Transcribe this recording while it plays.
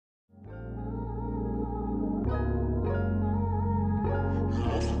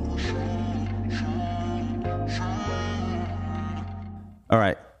All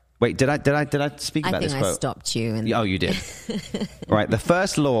right. Wait, did I speak about this quote? I think I stopped you. Oh, you did. All right. The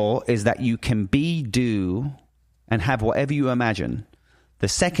first law is that you can be, do, and have whatever you imagine. The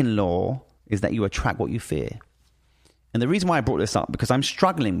second law is that you attract what you fear. And the reason why I brought this up, because I'm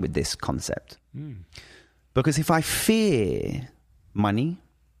struggling with this concept. Because if I fear money,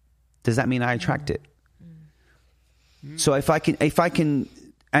 does that mean I attract it? So if I can,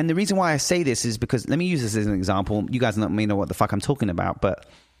 and the reason why I say this is because, let me use this as an example. You guys may know what the fuck I'm talking about, but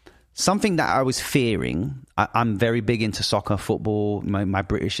something that I was fearing, I'm very big into soccer, football. My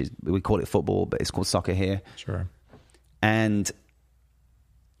British, we call it football, but it's called soccer here. Sure. And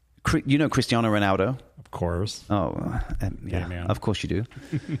you know Cristiano Ronaldo? Of course. Oh, yeah, man. Of course you do.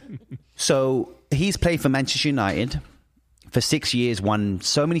 So he's played for Manchester United for 6 years, won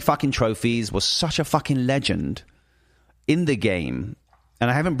so many fucking trophies, was such a fucking legend in the game. And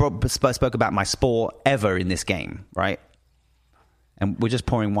I haven't spoke about my sport ever in this game, right? And we're just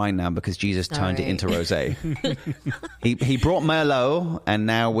pouring wine now because Jesus turned it into rosé. he brought Merlot, and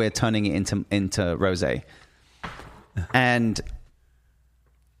now we're turning it into rosé.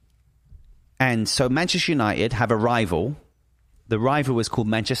 And so Manchester United have a rival. The rival is called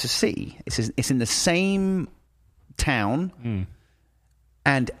Manchester City. It's in the same town.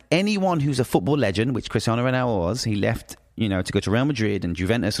 And anyone who's a football legend, which Cristiano Ronaldo was, he left, to go to Real Madrid and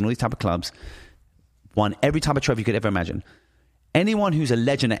Juventus and all these type of clubs, won every type of trophy you could ever imagine. Anyone who's a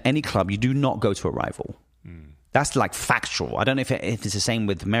legend at any club, you do not go to a rival. That's like factual. I don't know if it's the same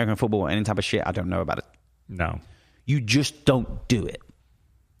with American football or any type of shit. I don't know about it. No. You just don't do it.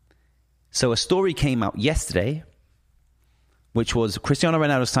 So a story came out yesterday, which was Cristiano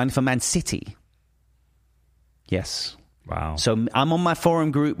Ronaldo signed for Man City. Yes. Wow. So I'm on my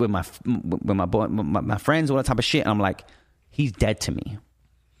forum group with my friends, all that type of shit, and I'm like, he's dead to me.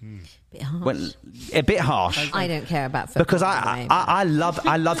 Bit harsh. A bit harsh. I don't care about football. Because I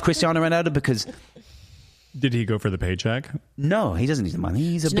love Cristiano Ronaldo because... Did he go for the paycheck? No, he doesn't need the money.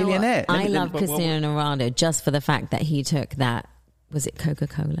 He's a billionaire. I love Cristiano Ronaldo just for the fact that he took that, was it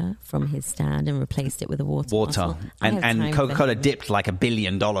Coca-Cola, from his stand and replaced it with a water bottle. And Coca-Cola dipped like $1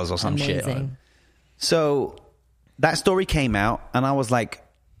 billion or some shit. So that story came out, and I was like,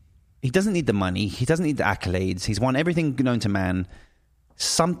 he doesn't need the money. He doesn't need the accolades. He's won everything known to man.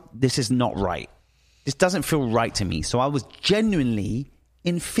 This is not right. This doesn't feel right to me. So I was genuinely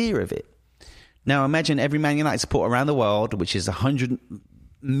in fear of it. Now imagine every Man United supporter around the world, which is 100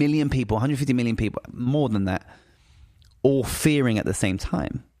 million people, 150 million people, more than that, all fearing at the same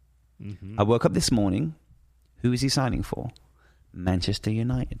time. I woke up this morning. Who is he signing for? Manchester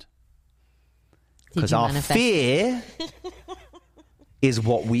United. Because our fear is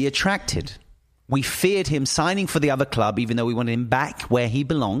what we attracted. We feared him signing for the other club, even though we wanted him back where he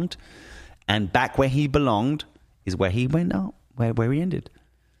belonged. And back where he belonged is where he went out, where he ended.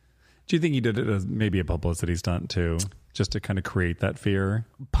 Do you think he did it as maybe a publicity stunt too, just to kind of create that fear?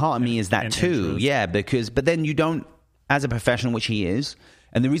 Part of me is that too, yeah, but then you don't, as a professional, which he is,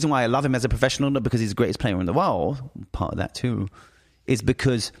 and the reason why I love him as a professional, not because he's the greatest player in the world, part of that too, is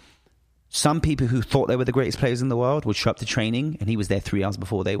because some people who thought they were the greatest players in the world would show up to training, and he was there 3 hours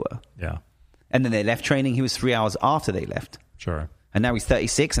before they were. Yeah. And then they left training, he was 3 hours after they left. Sure. And now he's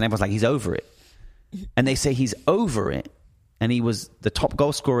 36, and everyone's like, he's over it. And they say he's over it, and he was the top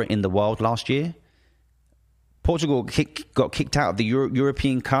goal scorer in the world last year. Portugal got kicked out of the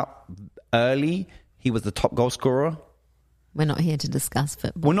European Cup early. He was the top goal scorer. We're not here to discuss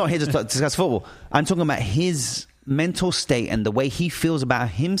football. We're not here to discuss football. I'm talking about his mental state and the way he feels about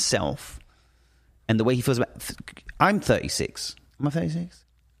himself and the way he feels about... I'm 36. Am I 36?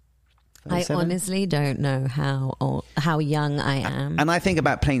 37? I honestly don't know how young I am. And I think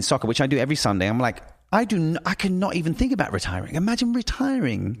about playing soccer, which I do every Sunday. I'm like, I cannot even think about retiring. Imagine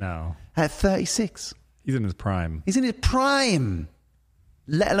retiring at 36. He's in his prime. He's in his prime,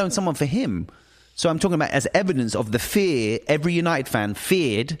 let alone someone for him. So I'm talking about as evidence of the fear. Every United fan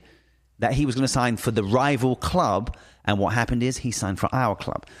feared that he was going to sign for the rival club. And what happened is he signed for our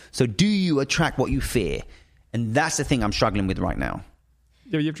club. So do you attract what you fear? And that's the thing I'm struggling with right now.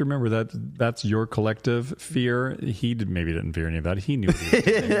 Yeah, you have to remember that that's your collective fear. He maybe didn't fear any of that. He knew what he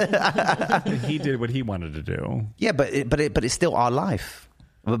was doing. He did what he wanted to do. Yeah, but it's still our life.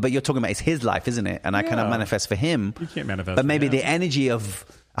 But you're talking about it's his life, isn't it? And I cannot manifest for him. You can't manifest. But maybe the energy of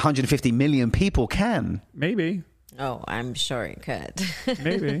 150 million people can. Maybe. Oh, I'm sure it could.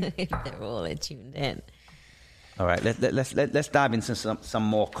 Maybe. If they're all tuned in. All right, let's dive into some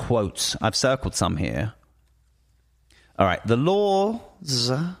more quotes. I've circled some here. All right, the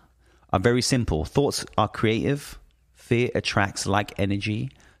laws are very simple. Thoughts are creative. Fear attracts like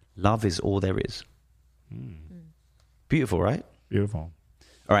energy. Love is all there is. Beautiful, right? Beautiful.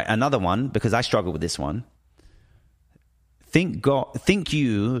 All right, another one, because I struggle with this one. Think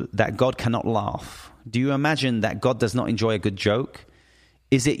you that God cannot laugh? Do you imagine that God does not enjoy a good joke?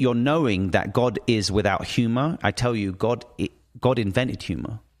 Is it your knowing that God is without humor? I tell you, God invented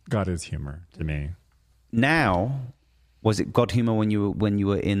humor. God is humor to me. Now, was it God humor when you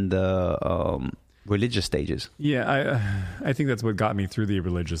were in the religious stages? Yeah, I think that's what got me through the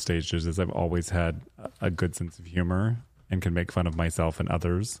religious stages. Is I've always had a good sense of humor and can make fun of myself and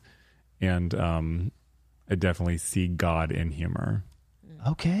others, and I definitely see God in humor.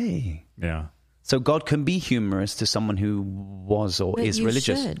 Okay. Yeah. So God can be humorous to someone who was or is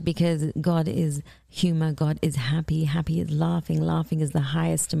religious. Should, because God is humor. God is happy. Happy is laughing. Laughing is the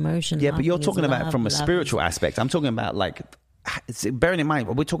highest emotion. Yeah, but you're talking about love, from a spiritual aspect. I'm talking about like, bearing in mind,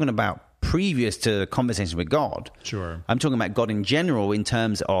 we're talking about previous to conversation with God. Sure. I'm talking about God in general in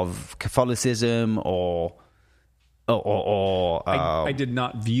terms of Catholicism or I did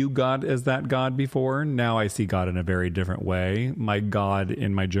not view God as that God before. Now I see God in a very different way. My God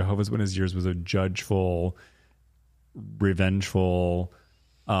in my Jehovah's Witness years was a judgeful, revengeful.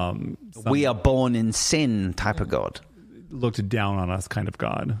 We are born in sin type of God. Looked down on us kind of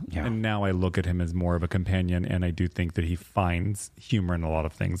God. Yeah. And now I look at him as more of a companion, and I do think that he finds humor in a lot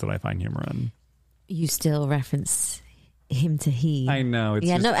of things that I find humor in. You still reference him to he. I know. It's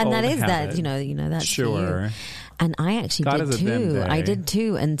and that is habit. that, you know, that's sure. And I actually God did too. I did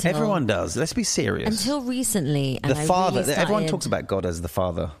too until everyone does. Let's be serious. Until recently, and the Father. Really Everyone talks about God as the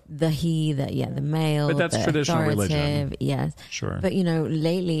Father. The he, the male. But that's the traditional religion. Yes, sure. But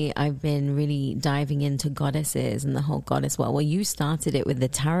lately I've been really diving into goddesses and the whole goddess world. Well, you started it with the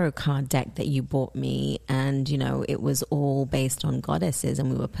tarot card deck that you bought me, and it was all based on goddesses, and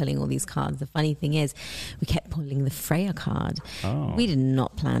we were pulling all these cards. The funny thing is, we kept pulling the Freya card. Oh. We did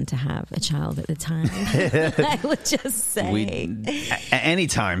not plan to have a child at the time. I would just say. At any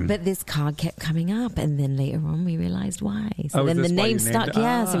time. But this card kept coming up, and then later on we realized why. So then the name stuck.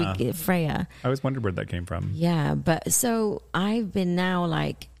 Yeah, so we get Freya. I always wondered where that came from. Yeah, but so I've been now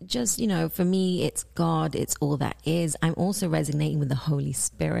for me, it's God, it's all that is. I'm also resonating with the Holy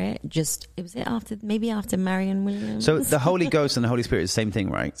Spirit. After Marianne Williams. So the Holy Ghost and the Holy Spirit is the same thing,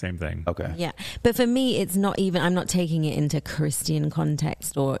 right? Same thing. Okay. Yeah. But for me, it's not even, I'm not taking it into Christian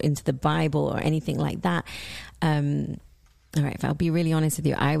context or into the Bible or anything like that. All right, if I'll be really honest with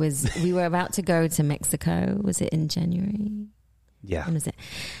you, we were about to go to Mexico. Was it in January? Yeah. When was it?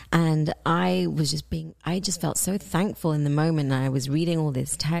 And I just felt so thankful in the moment. And I was reading all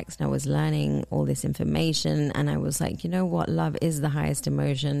this text and I was learning all this information. And I was like, you know what? Love is the highest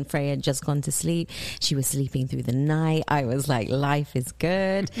emotion. Freya had just gone to sleep. She was sleeping through the night. I was like, life is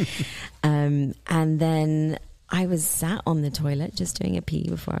good. And then I was sat on the toilet just doing a pee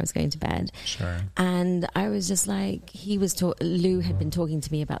before I was going to bed. Sure. And I was just like, Lou had been talking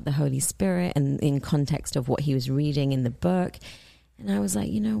to me about the Holy Spirit and in context of what he was reading in the book. And I was like,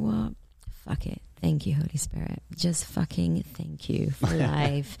 you know what? Fuck it. Thank you, Holy Spirit. Just fucking thank you for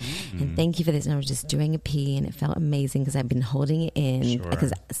life. And thank you for this. And I was just doing a pee and it felt amazing because I've been holding it in. Sure.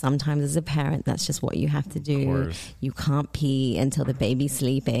 Because sometimes as a parent, that's just what you have to do. You can't pee until the baby's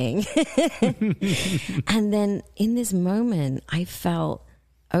sleeping. And then in this moment, I felt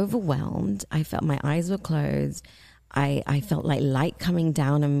overwhelmed. I felt my eyes were closed. I felt like light coming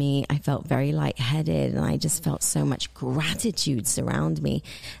down on me. I felt very lightheaded, and I just felt so much gratitude surround me.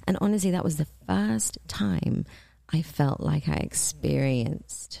 And honestly, that was the first time I felt like I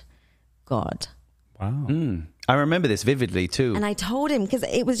experienced God. Wow. I remember this vividly too. And I told him, because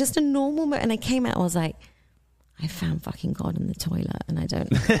it was just a normal moment, and I came out, I was like, I found fucking God in the toilet, and I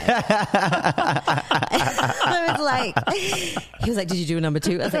don't know. I was like, he was like, did you do a number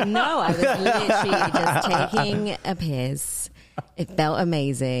 2? I was like, no, I was literally just taking a piss. It felt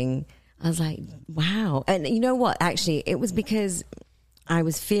amazing. I was like, wow. And you know what? Actually, it was because I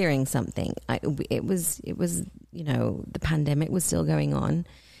was fearing something. It was, the pandemic was still going on.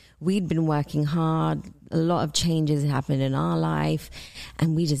 We'd been working hard. A lot of changes happened in our life,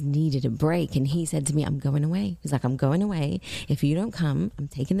 and we just needed a break. And he said to me, I'm going away. He's like, I'm going away. If you don't come, I'm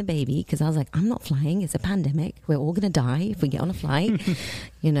taking the baby. Because I was like, I'm not flying. It's a pandemic. We're all going to die if we get on a flight.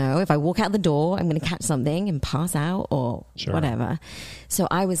 If I walk out the door, I'm going to catch something and pass out or whatever. So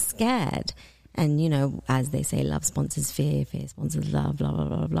I was scared. And, as they say, love sponsors fear, fear sponsors love, blah, blah,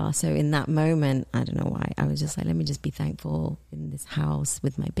 blah, blah. So in that moment, I don't know why, I was just like, let me just be thankful in this house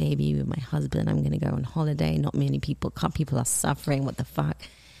with my baby, with my husband. I'm going to go on holiday. Not many people are suffering. What the fuck?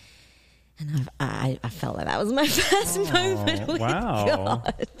 And I felt like that was my first moment with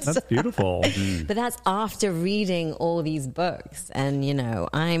God. That's beautiful. But that's after reading all these books. And, you know,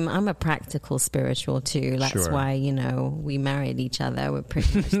 I'm a practical spiritual too. That's why, you know, we married each other. We're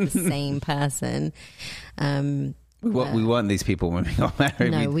pretty much the same person. We weren't these people when we got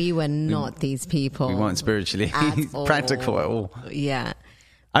married. No, we were not these people. We weren't spiritually practical at all. Yeah.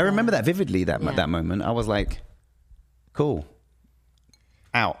 I remember that vividly, that moment. I was like, cool.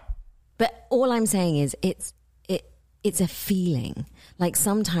 Out. But all I'm saying is it's a feeling. Like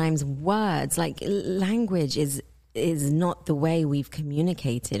sometimes words, like language is not the way we've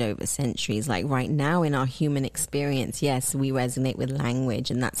communicated over centuries. Like right now in our human experience, yes, we resonate with language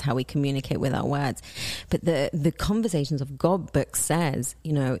and that's how we communicate with our words. But the Conversations of God book says,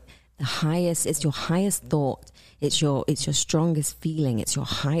 you know, it's your highest thought. It's your strongest feeling. It's your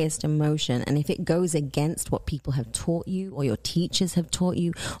highest emotion. And if it goes against what people have taught you or your teachers have taught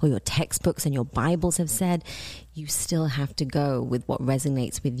you or your textbooks and your Bibles have said, you still have to go with what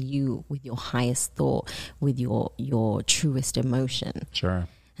resonates with you, with your highest thought, with your truest emotion. Sure.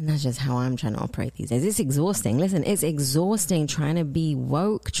 And that's just how I'm trying to operate these days. It's exhausting. Listen, it's exhausting trying to be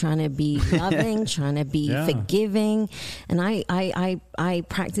woke, trying to be loving, trying to be forgiving. And I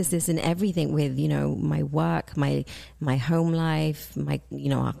practice this in everything with, you know, my work, my home life,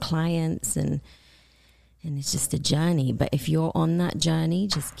 our clients, and it's just a journey. But if you're on that journey,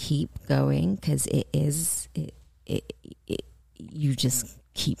 just keep going, because you just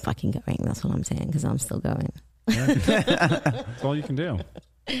keep fucking going. That's what I'm saying, because I'm still going. That's all you can do.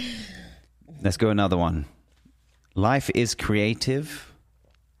 Let's go another one. Life is creative,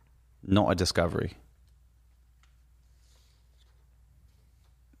 not a discovery.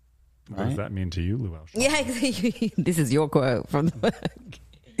 What does that mean to you, Lou Alshon? Yeah, this is your quote from the book.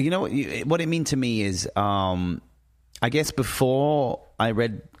 You know what it means to me is, I guess before I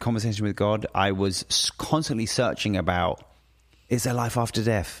read Conversation with God, I was constantly searching about, is there life after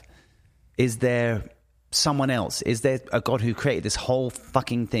death? Is there someone else? Is there a God who created this whole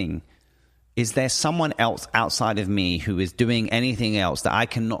fucking thing? Is there someone else outside of me who is doing anything else that I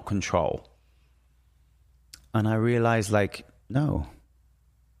cannot control? And I realized, like, no.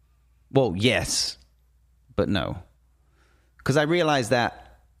 Well, yes, but no. Because I realized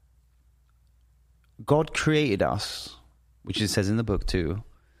that God created us, which it says in the book too,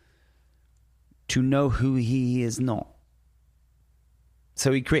 to know who he is not.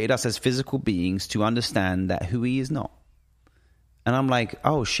 So he created us as physical beings to understand that who he is not. And I'm like,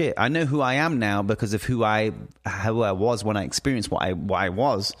 oh shit, I know who I am now because of who I was when I experienced what I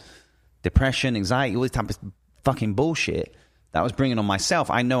was. Depression, anxiety, all this type of fucking bullshit that I was bringing on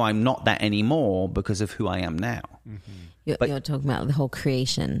myself. I know I'm not that anymore because of who I am now. Mm-hmm. You're talking about the whole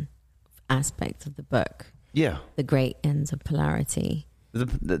creation aspect of the book. Yeah. The great ends of polarity.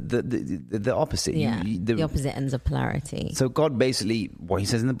 The opposite. Yeah, the opposite ends of polarity. So God basically, what he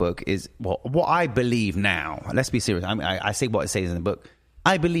says in the book is, what I believe now. Let's be serious. I mean, I say what it says in the book.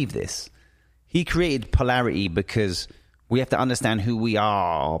 I believe this. He created polarity because we have to understand who we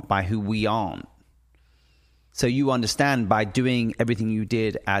are by who we aren't. So you understand by doing everything you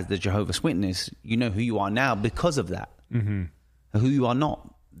did as the Jehovah's Witness, you know who you are now because of that. Mm-hmm. Who you are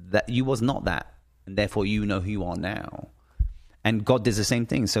not. That you was not that. And therefore you know who you are now. And God does the same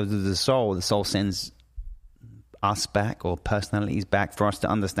thing. So the soul sends us back, or personalities back, for us to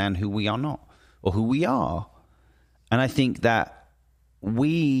understand who we are not, or who we are. And I think that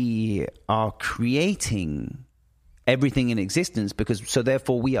we are creating everything in existence so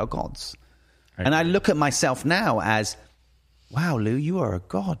therefore we are gods. And I look at myself now as, wow, Lou, you are a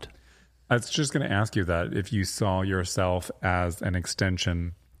god. I was just going to ask you that, if you saw yourself as an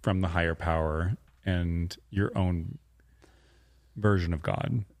extension from the higher power and your own version of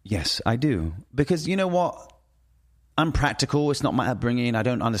God. Yes, I do. Because you know what? I'm practical. It's not my upbringing. I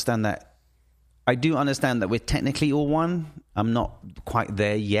don't understand that. I do understand that we're technically all one. I'm not quite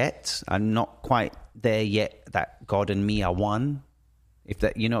there yet. I'm not quite there yet that God and me are one. If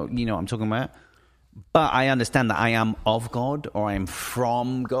that, you know what I'm talking about. But I understand that I am of God, or I am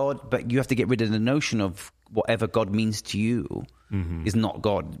from God. But you have to get rid of the notion of whatever God means to you is not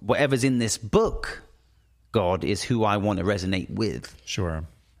God. Whatever's in this book, God, is who I want to resonate with. Sure.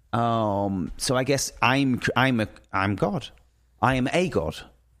 So I guess I'm God. I am a God.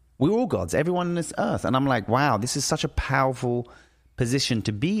 We're all gods. Everyone on this earth. And I'm like, wow, this is such a powerful position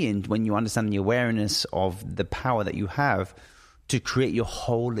to be in when you understand the awareness of the power that you have to create your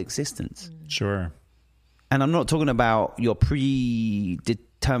whole existence. Sure. And I'm not talking about your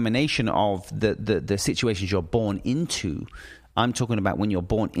predetermination of the situations you're born into. I'm talking about when you're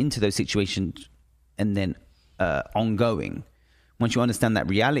born into those situations and then ongoing. once you understand that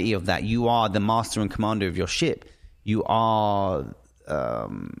reality of that, you are the master and commander of your ship. You are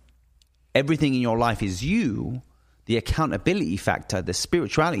everything in your life is you. The accountability factor, the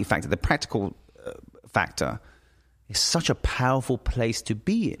spirituality factor, the practical factor is such a powerful place to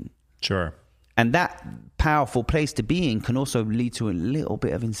be in. Sure. And that powerful place to be in can also lead to a little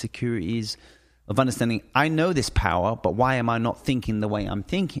bit of insecurities of understanding, I know this power, but why am I not thinking the way I'm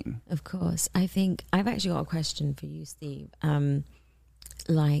thinking? Of course. I think I've actually got a question for you, Steve.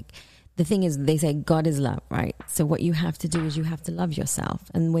 Like, the thing is, they say God is love, right? So what you have to do is you have to love yourself.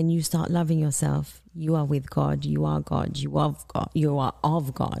 And when you start loving yourself, you are with God, you are God, you are God, you are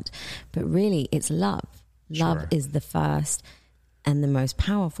of God. But really, it's love. Love Sure. is the first and the most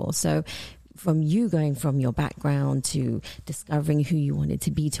powerful. So from you going from your background to discovering who you wanted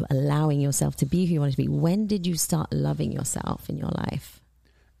to be, to allowing yourself to be who you wanted to be, when did you start loving yourself in your life?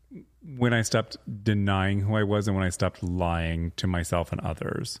 When I stopped denying who I was and when I stopped lying to myself and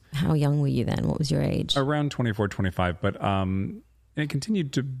others. How young were you then? What was your age? Around 24, 25. But it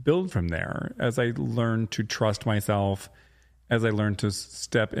continued to build from there as I learned to trust myself, as I learned to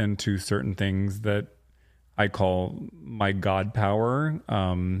step into certain things that I call my God power.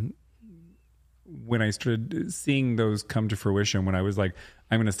 When I started seeing those come to fruition, when I was like,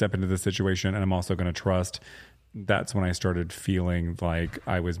 I'm going to step into this situation and I'm also going to trust, that's when I started feeling like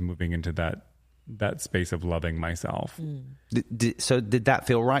I was moving into that space of loving myself. So did that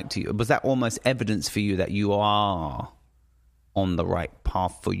feel right to you? Was that almost evidence for you that you are on the right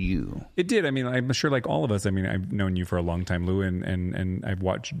path for you? It did. I mean, I'm sure like all of us, I mean, I've known you for a long time, Lou, and I've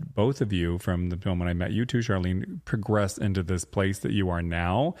watched both of you from the film when I met you too, Charlene, progress into this place that you are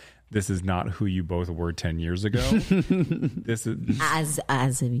now. This is not who you both were 10 years ago. This is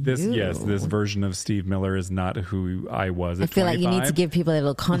as in this you. yes, this version of Steve Miller is not who I was at 25. I feel like you need to give people a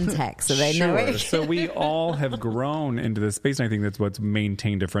little context so they know it. So we all have grown into this space, and I think that's what's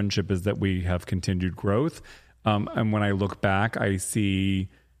maintained a friendship is that we have continued growth. And when I look back, I see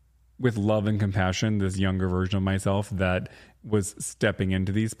with love and compassion this younger version of myself that was stepping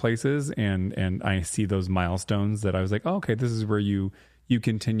into these places, and I see those milestones that I was like, oh, okay, this is where you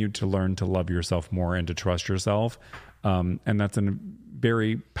continue to learn to love yourself more and to trust yourself. And that's a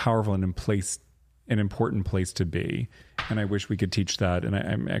very powerful and an important place to be. And I wish we could teach that. And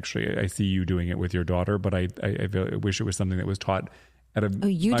I see you doing it with your daughter, but I wish it was something that was taught at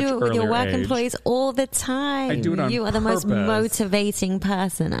a you much do it with your work age. employees all the time. I do it on You are the most purpose. motivating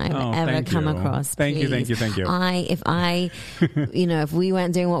person I've ever come across. Thank you. If if we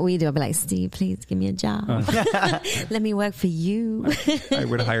weren't doing what we do, I'd be like, Steve, please give me a job. Let me work for you. I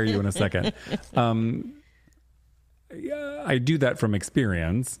would hire you in a second. I do that from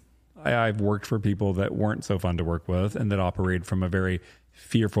experience. I've worked for people that weren't so fun to work with and that operate from a very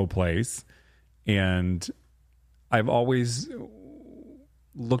fearful place. And I've always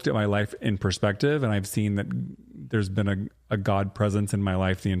looked at my life in perspective, and I've seen that there's been a God presence in my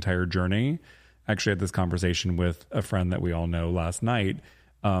life the entire journey. Actually, I had this conversation with a friend that we all know last night,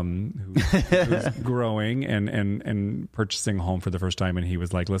 who's growing and purchasing a home for the first time. And he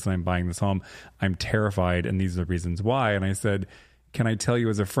was like, listen, I'm buying this home. I'm terrified, and these are the reasons why. And I said, can I tell you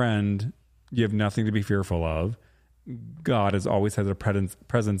as a friend, you have nothing to be fearful of. God has always had a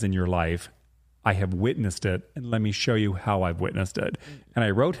presence in your life. I have witnessed it, and let me show you how I've witnessed it. And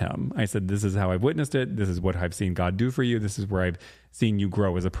I wrote him. I said, this is how I've witnessed it. This is what I've seen God do for you. This is where I've seen you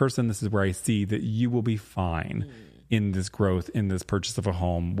grow as a person. This is where I see that you will be fine in this growth, in this purchase of a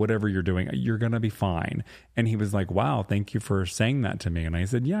home, whatever you're doing, you're going to be fine. And he was like, wow, thank you for saying that to me. And I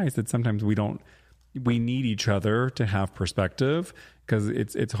said, yeah, I said, sometimes we need each other to have perspective, because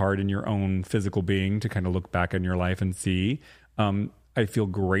it's hard in your own physical being to kind of look back in your life and see. I feel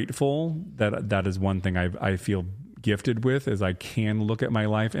grateful that is one thing I feel gifted with, is I can look at my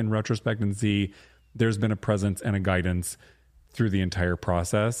life in retrospect and see there's been a presence and a guidance through the entire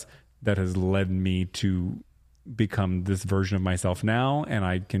process that has led me to become this version of myself now. And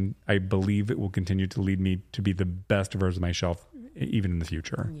I believe it will continue to lead me to be the best version of myself even in the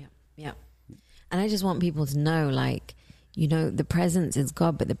future. Yeah. And I just want people to know, like, the presence is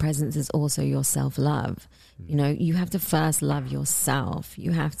God, but the presence is also your self-love. You have to first love yourself.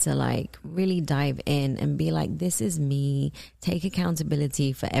 You have to really dive in and be like, this is me. Take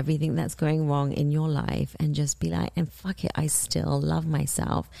accountability for everything that's going wrong in your life, and just be like, and fuck it, I still love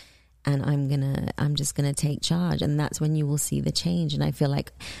myself, and I'm just gonna take charge. And that's when you will see the change. And I feel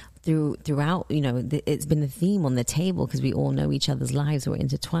like throughout, it's been the theme on the table, because we all know each other's lives, we're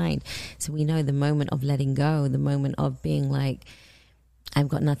intertwined. So we know the moment of letting go, the moment of being like, I've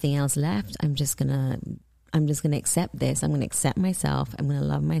got nothing else left. I'm just gonna accept this. I'm gonna accept myself. I'm gonna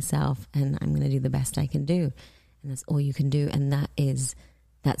love myself, and I'm gonna do the best I can do. and that's all you can do. And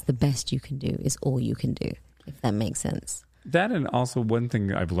that's the best you can do, is all you can do, if that makes sense. That, and also one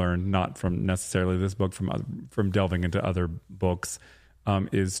thing I've learned, not from necessarily this book, from delving into other books,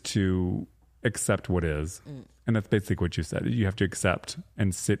 is to accept what is. And that's basically what you said. You have to accept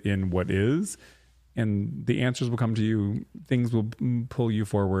and sit in what is, and the answers will come to you. Things will pull you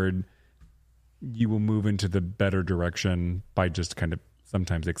forward. You will move into the better direction by just kind of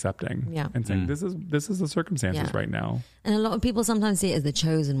sometimes accepting and saying, this is the circumstances right now. And a lot of people sometimes see it as the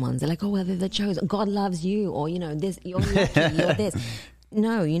chosen ones. They're like, oh, well, they're the chosen. God loves you, or, this, you're lucky, you're this.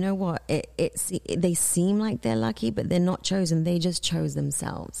 No, you know what? They seem like they're lucky, but they're not chosen. They just chose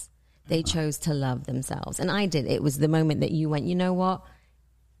themselves. They chose to love themselves. And I did. It was the moment that you went, you know what?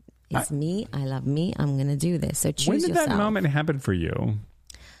 It's me. I love me. I'm going to do this. So choose yourself. When did that moment happen for you?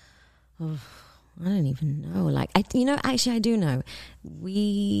 Oh, I don't even know. Actually, I do know.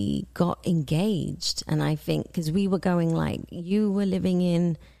 We got engaged, and I think because we were going, you were living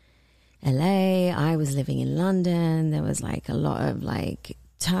in LA, I was living in London. There was a lot of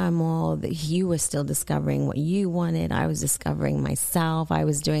turmoil. That you were still discovering what you wanted. I was discovering myself. I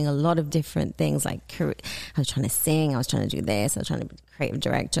was doing a lot of different things. I was trying to sing. I was trying to do this. I was trying to be a creative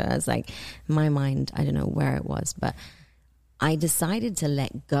director. I was my mind, I don't know where it was, but I decided to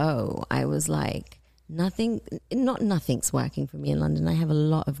let go. I was nothing's working for me in London. I have a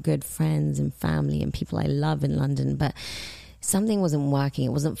lot of good friends and family and people I love in London, but something wasn't working.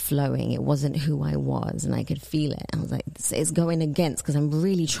 It wasn't flowing. It wasn't who I was, and I could feel it. I was like, it's going against, because I'm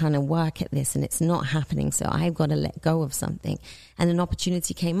really trying to work at this and it's not happening. So I've got to let go of something. And an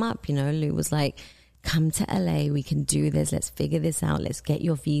opportunity came up, Lou was like, come to LA. We can do this. Let's figure this out. Let's get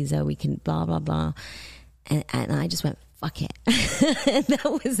your visa. We can blah, blah, blah. And I just went, fuck it. And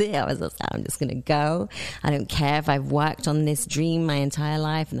that was it. I was like, I'm just going to go. I don't care if I've worked on this dream my entire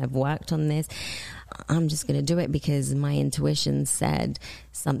life and I've worked on this. I'm just going to do it because my intuition said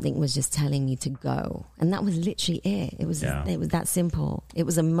something was just telling me to go. And that was literally it. It was that simple. It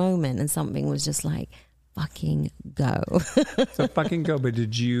was a moment, and something was just like, fucking go. So fucking go. But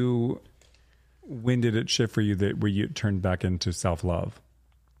when did it shift for you where you turned back into self-love?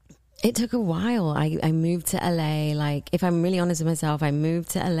 It took a while. I moved to LA. If I'm really honest with myself, I moved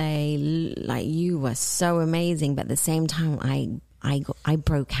to LA. You were so amazing, but at the same time, I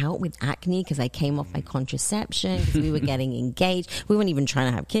broke out with acne because I came off my contraception, because we were getting engaged. We weren't even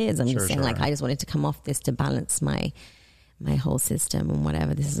trying to have kids. I'm just saying, I just wanted to come off this to balance my whole system and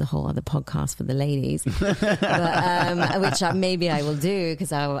whatever. This is a whole other podcast for the ladies, but, which maybe I will do,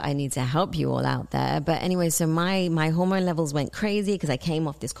 because I need to help you all out there. But anyway, so my hormone levels went crazy because I came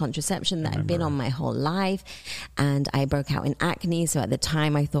off this contraception that I'd been on my whole life, and I broke out in acne. So at the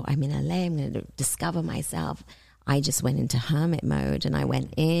time I thought, I'm in LA, I'm going to discover myself. I just went into hermit mode, and I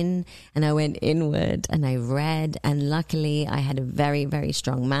went in and I went inward, and I read, and luckily I had a very, very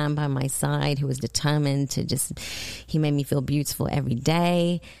strong man by my side who was determined to he made me feel beautiful every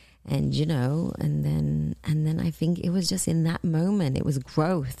day. And, and then I think it was just in that moment, it was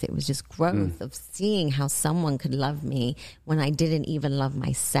growth. It was just growth of seeing how someone could love me when I didn't even love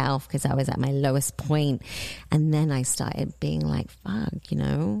myself, because I was at my lowest point. And then I started being like, fuck,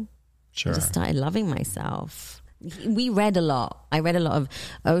 Sure. I just started loving myself. We read a lot. I read a lot of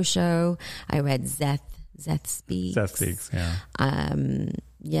Osho. I read Seth Speaks. Seth Speaks,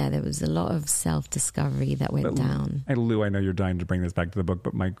 yeah. There was a lot of self-discovery that went down. And Lou, I know you're dying to bring this back to the book,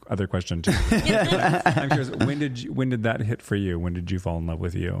 but my other question too. I'm curious, when did that hit for you? When did you fall in love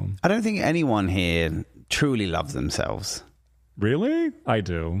with you? I don't think anyone here truly loves themselves. Really? I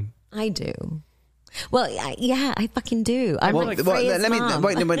do. Well, I fucking do. I'm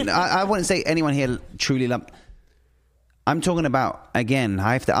I wouldn't say anyone here truly loves. I'm talking about, again,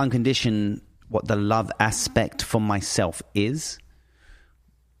 I have to uncondition what the love aspect for myself is.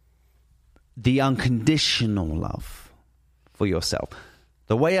 The unconditional love for yourself.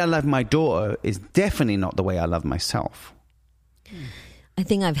 The way I love my daughter is definitely not the way I love myself. I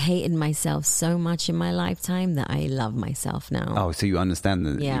think I've hated myself so much in my lifetime that I love myself now. Oh, so you understand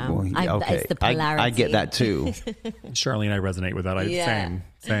that? Yeah. Okay. It's the polarity. I get that too. Charlene, I resonate with that.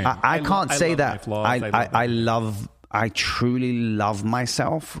 Same. I can't say that. I truly love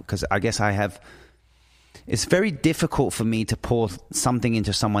myself, because I guess it's very difficult for me to pour something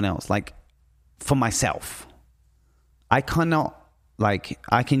into someone else. For myself, I cannot,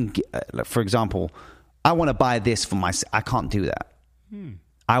 for example, I want to buy this for myself. I can't do that.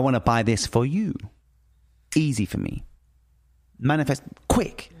 I want to buy this for you. Easy for me. Manifest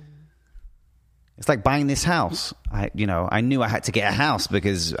quick. It's like buying this house. I knew I had to get a house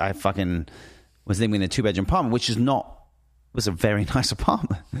because I fucking was living in a 2-bedroom apartment, which is not was a very nice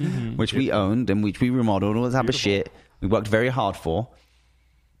apartment, which we owned and which we remodeled, all that type of shit. We worked very hard for.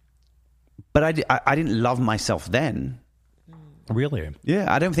 But I didn't love myself then. Really?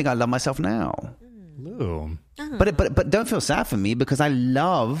 Yeah, I don't think I love myself now. Lou. But don't feel sad for me because I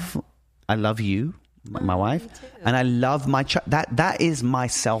love you, my wife, and I love my child. That is my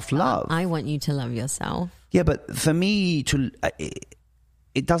self-love. I want you to love yourself. Yeah, but for me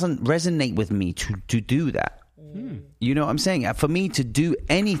it doesn't resonate with me to do that. You know what I'm saying? For me to do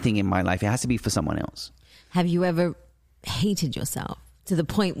anything in my life, it has to be for someone else. Have you ever hated yourself to the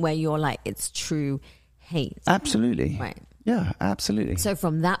point where you're like, it's true hate? Absolutely. Right. Yeah, absolutely. So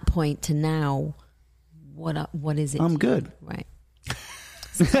from that point to now, what is it? I'm good. Right.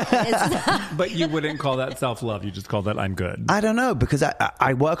 But you wouldn't call that self-love. You just call that I'm good. I don't know, because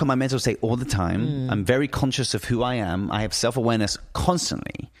I work on my mental state all the time. I'm very conscious of who I am. I have self-awareness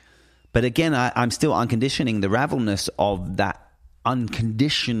constantly. But again, I'm still unconditioning the ravelness of that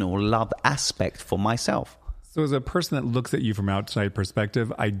unconditional love aspect for myself. So as a person that looks at you from outside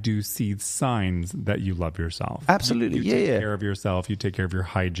perspective, I do see signs that you love yourself. Absolutely. You take care of yourself. You take care of your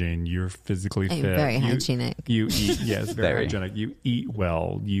hygiene. You're physically fit. Very hygienic. You eat, yes, very hygienic. You eat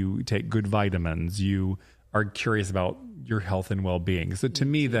well. You take good vitamins. You are curious about your health and well-being. So to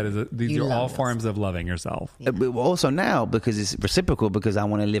me, these are all forms of loving yourself. But also now, because it's reciprocal, because I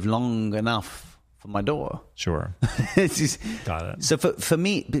want to live long enough for my daughter. Sure. Got it. So for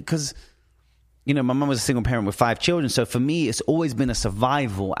me, because... You know, my mom was a single parent with 5 children. So for me, it's always been a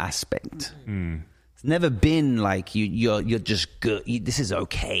survival aspect. It's never been like you're just good. This is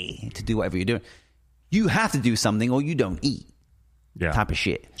okay to do whatever you're doing. You have to do something or you don't eat. Yeah. Type of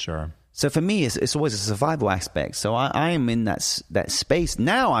shit. Sure. So for me, it's always a survival aspect. So I am in that space.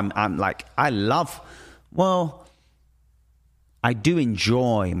 Now I'm like, I do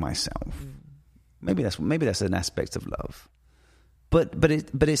enjoy myself. Maybe that's an aspect of love. But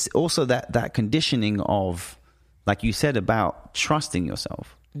it's also that conditioning of, like you said, about trusting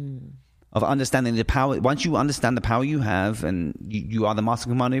yourself, of understanding the power. Once you understand the power you have, and you are the master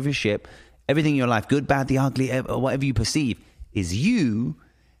commander of your ship, everything in your life, good, bad, the ugly, whatever you perceive, is you.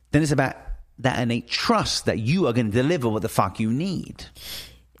 Then it's about that innate trust that you are going to deliver what the fuck you need.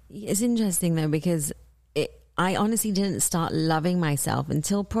 It's interesting though, because I honestly didn't start loving myself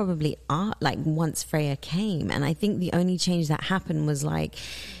until probably once Freya came. And I think the only change that happened was like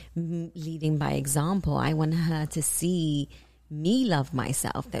leading by example. I want her to see me love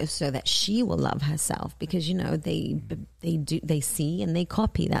myself though, so that she will love herself, because, you know, they see and they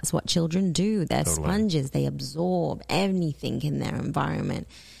copy. That's what children do. They're sponges. They absorb anything in their environment.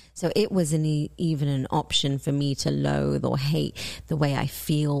 So it wasn't even an option for me to loathe or hate the way I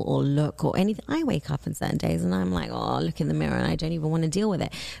feel or look or anything. I wake up on certain days and I'm like, oh, look in the mirror and I don't even want to deal with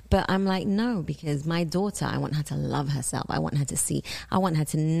it. But I'm like, no, because my daughter, I want her to love herself. I want her to see. I want her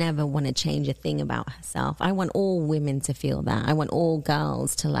to never want to change a thing about herself. I want all women to feel that. I want all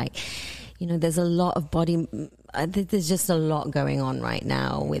girls to, like, you know, there's a lot of there's just a lot going on right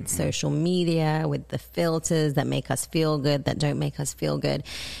now with social media, with the filters that make us feel good, that don't make us feel good.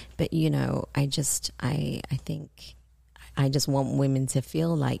 But, you know, I think I just want women to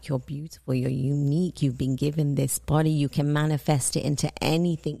feel like you're beautiful, you're unique, you've been given this body, you can manifest it into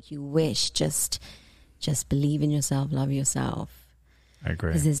anything you wish. Just believe in yourself, love yourself. I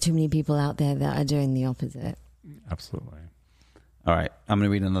agree. Because there's too many people out there that are doing the opposite. Absolutely. All right, I'm going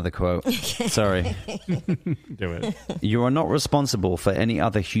to read another quote. Sorry. Do it. You are not responsible for any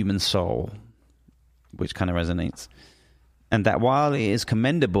other human soul, which kind of resonates. And that while it is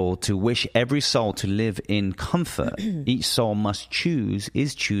commendable to wish every soul to live in comfort, each soul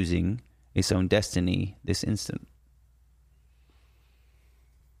is choosing its own destiny this instant.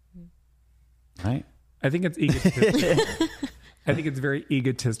 Right? I think it's egotistical. I think it's very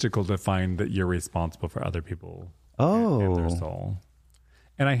egotistical to find that you're responsible for other people. And their soul.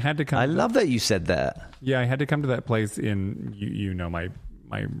 And I had to come. I love that you said that. Yeah, I had to come to that place in you know my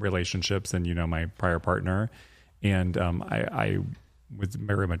relationships, and you know my prior partner, and I was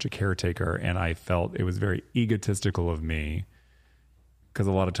very much a caretaker, and I felt it was very egotistical of me, because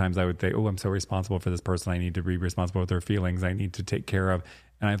a lot of times I would think, oh, I'm so responsible for this person. I need to be responsible with their feelings. I need to take care of.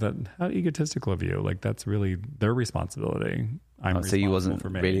 And I thought, how egotistical of you! Like, that's really their responsibility. So you wasn't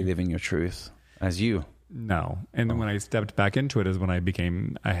really living your truth as you. No. And then when I stepped back into it is when I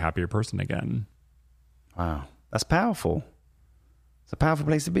became a happier person again. Wow. That's powerful. It's a powerful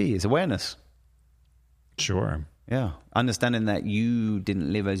place to be. It's awareness. Sure. Yeah. Understanding that you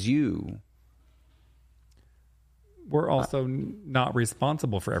didn't live as you. We're also not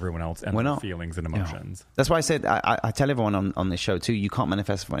responsible for everyone else and their feelings and emotions. Yeah. That's why I said, I tell everyone on this show too, you can't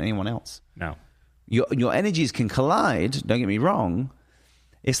manifest for anyone else. No. Your energies can collide. Don't get me wrong.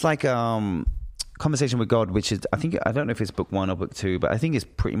 It's like Conversation with God, which is, I don't know if it's book 1 or book 2, but I think it's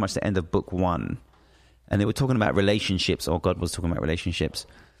pretty much the end of book 1. And they were talking about relationships, or God was talking about relationships.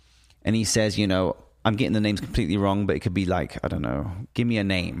 And he says, you know, I'm getting the names completely wrong, but it could be like, I don't know, give me a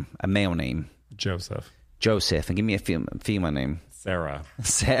name, a male name. Joseph. And give me a female name. Sarah.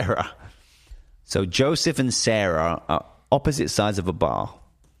 So Joseph and Sarah are opposite sides of a bar.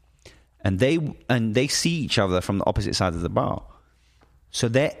 And they see each other from the opposite sides of the bar. So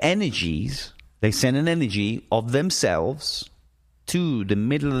their energies, they send an energy of themselves to the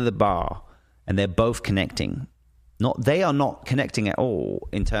middle of the bar, and they're both connecting. They are not connecting at all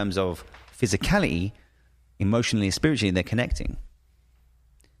in terms of physicality, emotionally and spiritually, they're connecting.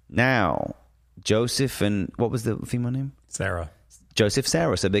 Now, Joseph and, what was the female name? Sarah. Joseph,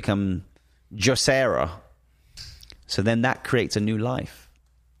 Sarah. So they become Josera. So then that creates a new life.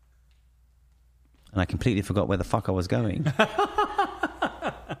 And I completely forgot where the fuck I was going.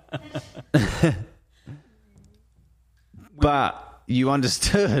 But you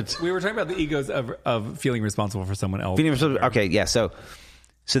understood. We were talking about the egos of feeling responsible for someone else. Okay, yeah. So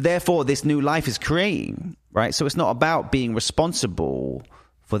therefore, this new life is creating, right? So it's not about being responsible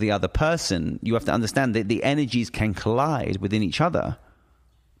for the other person. You have to understand that the energies can collide within each other,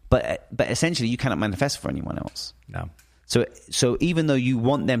 but essentially, you cannot manifest for anyone else. No. So even though you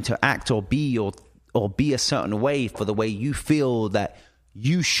want them to act or be a certain way for the way you feel that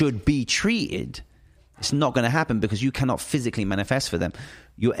you should be treated, it's not going to happen because you cannot physically manifest for them.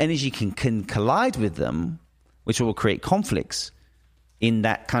 Your energy can collide with them, which will create conflicts in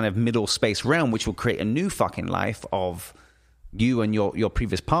that kind of middle space realm, which will create a new fucking life of you and your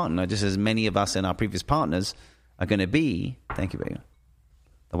previous partner, just as many of us and our previous partners are going to be. Thank you, baby.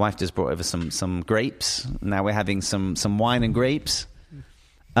 The wife just brought over some grapes. Now we're having some wine and grapes.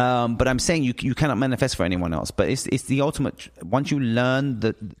 But I'm saying you cannot manifest for anyone else. But it's the ultimate. Once you learn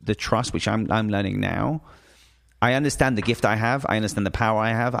the trust, which I'm learning now, I understand the gift I have. I understand the power I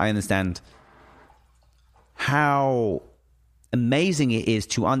have. I understand how amazing it is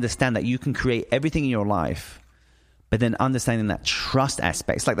to understand that you can create everything in your life, but then understanding that trust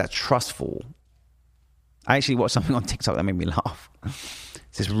aspect. It's like that trustful. I actually watched something on TikTok that made me laugh.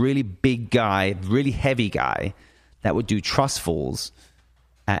 It's this really big guy, really heavy guy that would do trust falls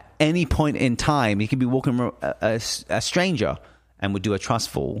at any point in time. He could be walking a stranger and would do a trust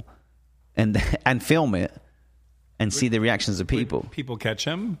fall and film it and see the reactions of people. Would people catch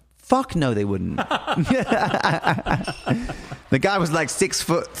him? Fuck no, they wouldn't. The guy was like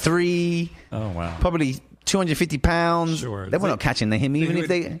 6'3". Oh wow. Probably 250 pounds. Sure. They were not catching him, even if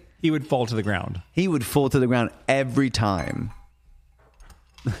they. He would fall to the ground. He would fall to the ground every time.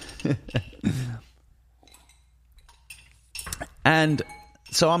 And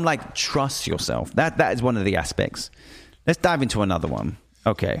so I'm like, trust yourself. That is one of the aspects. Let's dive into another one.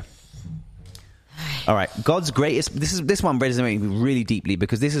 Okay. All right. God's greatest. This one resonates with me really deeply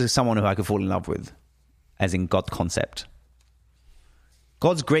because this is someone who I could fall in love with, as in God concept.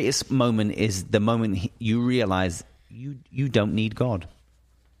 God's greatest moment is the moment you realize you don't need God.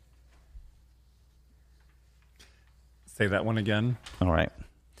 Say that one again. All right.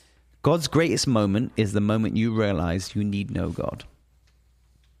 God's greatest moment is the moment you realize you need no God.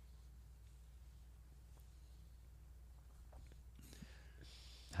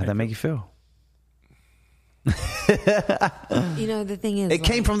 How'd that make you feel? You know, the thing is... It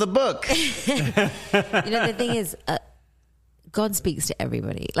came from the book. You know, the thing is, God speaks to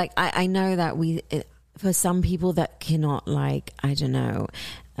everybody. Like, I know that for some people that cannot, like, I don't know...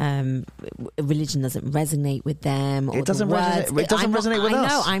 religion doesn't resonate with them. Or it doesn't resonate with us. I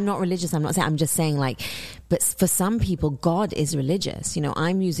know, I'm not religious. I'm just saying, like, but for some people, God is religious. You know,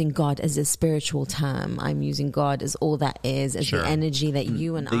 I'm using God as a spiritual term. I'm using God as all that is, as the energy that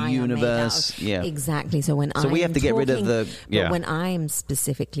you and I universe, are made out of. Exactly. So we have to get rid of the. Yeah. But when I'm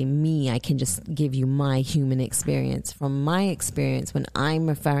specifically me, I can just give you my human experience. From my experience, when I'm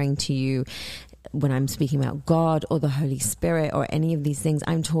referring to you, when I'm speaking about God or the Holy Spirit or any of these things,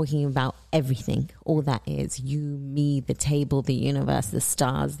 I'm talking about everything. All that is you, me, the table, the universe, the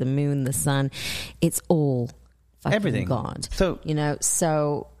stars, the moon, the sun. It's all fucking everything. God. So, you know,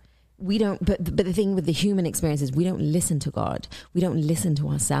 so we don't, but the thing with the human experience is we don't listen to God. We don't listen to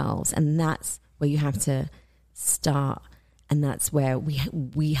ourselves. And that's where you have to start. And that's where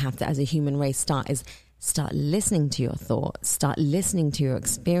we have to, as a human race, start listening to your thoughts, start listening to your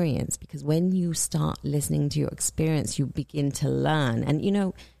experience, because when you start listening to your experience, you begin to learn. And, you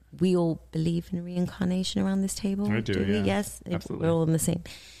know, we all believe in reincarnation around this table. I do, yeah. Yes, absolutely. we're all in the same.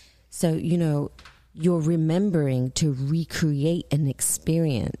 So, you know, you're remembering to recreate an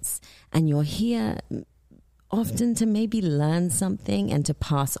experience, and you're here often to maybe learn something and to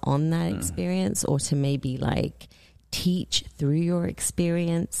pass on that experience, or to maybe like teach through your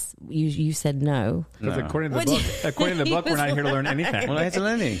experience. You said no. Because according to the book, we're not here to learn anything. We're not here to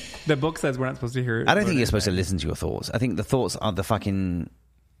learn anything. The book says we're not supposed to hear. I don't think you're supposed to listen to your thoughts. I think the thoughts are the fucking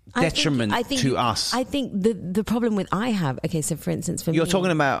detriment to us. I think the problem with so for instance, for if you're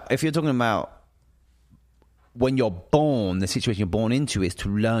talking about when you're born, the situation you're born into is to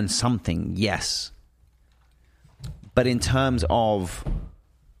learn something, yes. But in terms of...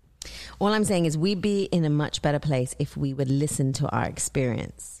 All I'm saying is we'd be in a much better place if we would listen to our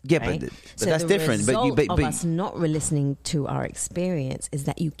experience. Yeah, right? but that's different. The result of us not listening to our experience is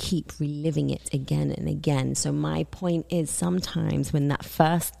that you keep reliving it again and again. So my point is, sometimes when that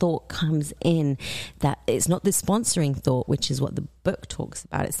first thought comes in, that it's not the sponsoring thought, which is what the book talks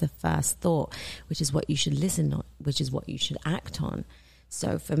about. It's the first thought, which is what you should listen on, which is what you should act on.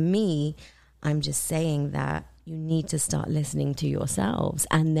 So for me, I'm just saying that you need to start listening to yourselves.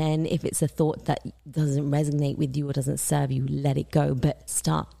 And then if it's a thought that doesn't resonate with you or doesn't serve you, let it go. But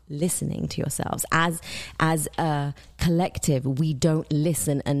start listening to yourselves. As a collective, we don't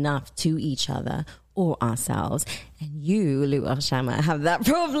listen enough to each other or ourselves. And you, Luach Shama, have that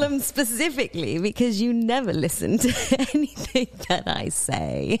problem specifically because you never listen to anything that I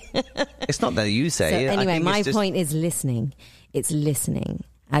say. It's not that you say. So anyway, my point is listening. It's listening.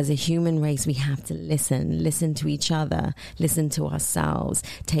 As a human race, we have to listen to each other, listen to ourselves,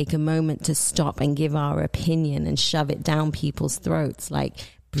 take a moment to stop and give our opinion and shove it down people's throats. Like,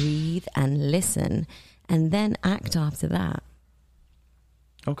 breathe and listen, and then act after that.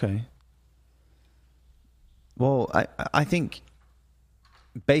 Okay. Well, I think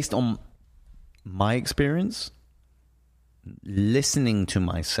based on my experience, listening to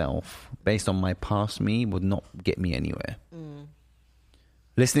myself based on my past me would not get me anywhere.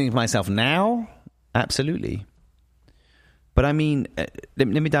 Listening to myself now, absolutely. But I mean, let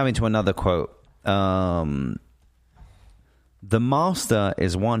me dive into another quote. The master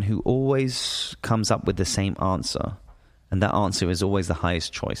is one who always comes up with the same answer, and that answer is always the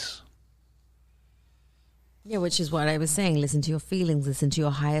highest choice. Yeah, which is what I was saying. Listen to your feelings, listen to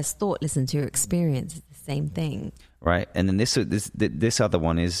your highest thought, listen to your experience. It's the same thing. Right. And then this other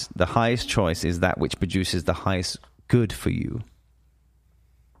one is the highest choice is that which produces the highest good for you.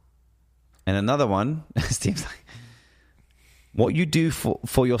 And another one, Steve's like, what you do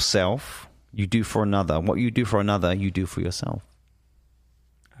for yourself, you do for another. What you do for another, you do for yourself.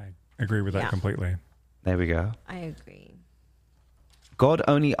 I agree with that completely. There we go. I agree. God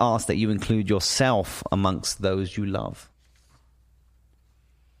only asks that you include yourself amongst those you love.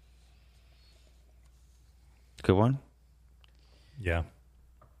 Good one. Yeah.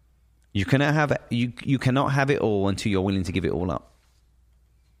 You cannot have it all until you're willing to give it all up.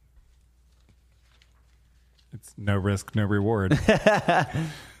 It's no risk, no reward. I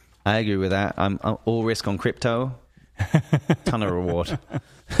agree with that. I'm all risk on crypto, ton of reward.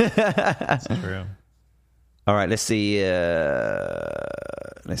 That's true. All right, let's see.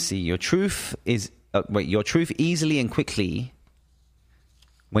 Your truth is your truth easily and quickly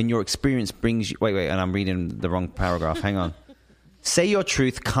when your experience brings you. Wait, and I'm reading the wrong paragraph. Hang on. Say your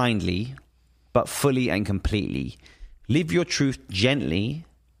truth kindly, but fully and completely. Live your truth gently,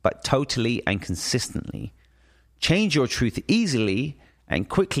 but totally and consistently. Change your truth easily and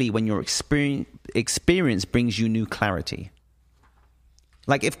quickly when your experience brings you new clarity.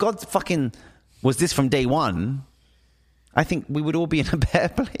 Like, if God fucking was this from day one, I think we would all be in a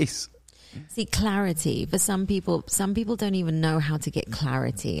better place. See, clarity for some people don't even know how to get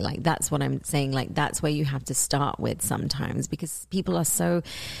clarity. Like, that's what I'm saying. Like, that's where you have to start with sometimes, because people are so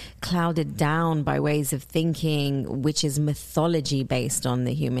clouded down by ways of thinking, which is mythology based on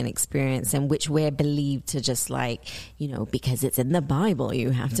the human experience, and which we're believed to just like, because it's in the Bible,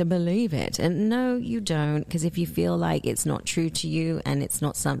 you have to believe it. And no, you don't. Because if you feel like it's not true to you and it's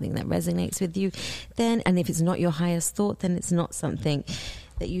not something that resonates with you, and if it's not your highest thought, then it's not something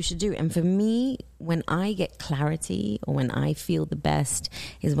that you should do. And for me, when I get clarity or when I feel the best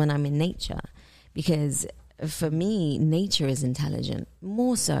is when I'm in nature, because for me, nature is intelligent,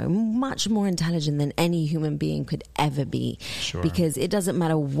 more so, much more intelligent than any human being could ever be. Sure. Because it doesn't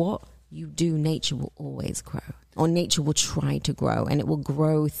matter what you do, nature will always grow, or nature will try to grow, and it will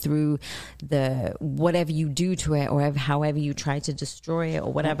grow through the whatever you do to it, or however you try to destroy it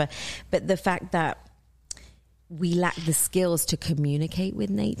or whatever. But the fact that we lack the skills to communicate with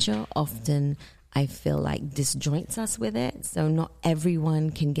nature often, I feel like, disjoints us with it. So not everyone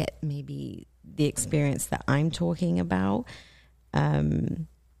can get maybe the experience that I'm talking about. And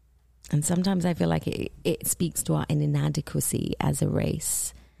And sometimes I feel like it speaks to our inadequacy as a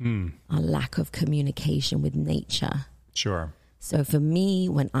race, our lack of communication with nature. Sure. So for me,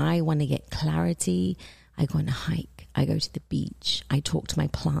 when I want to get clarity, I go on a hike. I go to the beach. I talk to my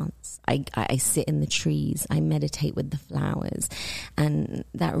plants. I sit in the trees. I meditate with the flowers. And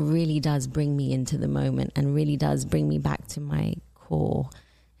that really does bring me into the moment and really does bring me back to my core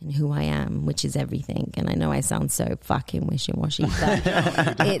and who I am, which is everything. And I know I sound so fucking wishy-washy,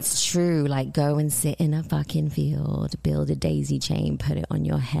 but it's true. Like, go and sit in a fucking field, build a daisy chain, put it on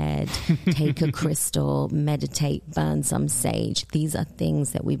your head, take a crystal, meditate, burn some sage. These are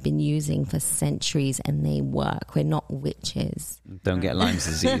things that we've been using for centuries and they work. We're not witches. Don't get Lyme's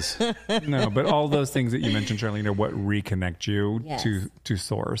disease. No, but all those things that you mentioned, Charlene, are what reconnect you Yes. to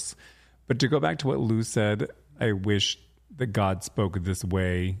source. But to go back to what Lou said, I wish that God spoke this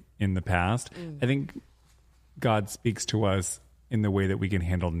way in the past. I think God speaks to us in the way that we can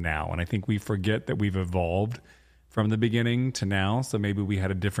handle now. And I think we forget that we've evolved from the beginning to now. So maybe we had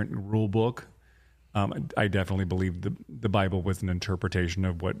a different rule book. I definitely believe the Bible was an interpretation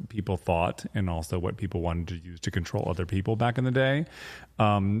of what people thought and also what people wanted to use to control other people back in the day.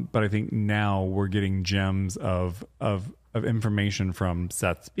 But I think now we're getting gems of information, from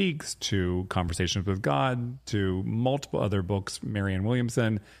Seth Speaks to Conversations with God to multiple other books, Marianne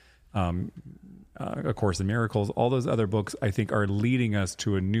Williamson, A Course in Miracles. All those other books, I think, are leading us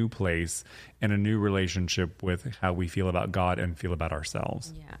to a new place and a new relationship with how we feel about God and feel about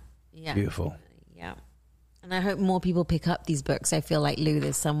ourselves. Yeah. Beautiful. Yeah. And I hope more people pick up these books. I feel like, Lou,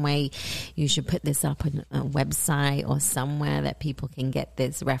 there's some way you should put this up on a website or somewhere that people can get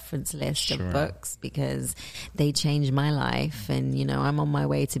this reference list of books, because they changed my life. And, you know, I'm on my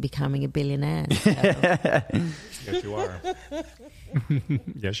way to becoming a billionaire. So. Yes, you are.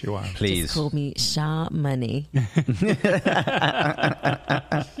 Yes, you are. Please. Just call me Shah Money.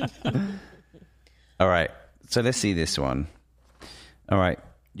 All right. So let's see this one. All right.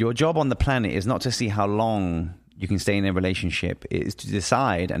 Your job on the planet is not to see how long you can stay in a relationship. It is to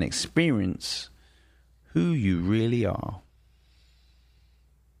decide and experience who you really are.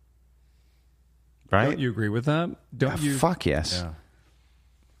 Right? Don't you agree with that? Don't you? Fuck yes. Yeah.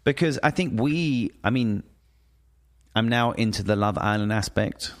 Because I think I'm now into the Love Island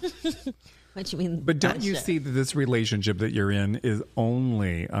aspect. What do you mean? But don't you see that this relationship that you're in is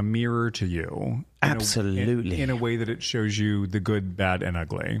only a mirror to you? Absolutely. In a way that it shows you the good, bad, and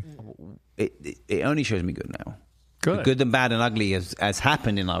ugly. It only shows me good now. Good. The good and bad and ugly has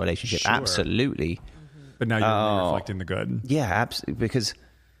happened in our relationship. Sure. Absolutely. But now you're only reflecting the good. Yeah, absolutely. Because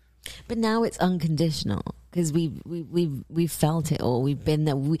But now it's unconditional, because we've felt it all. We've been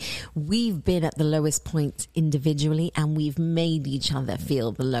there. We've been at the lowest point individually, and we've made each other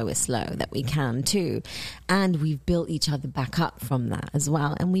feel the lowest low that we can too, and we've built each other back up from that as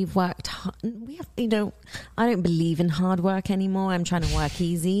well. And we've worked hard. I don't believe in hard work anymore. I'm trying to work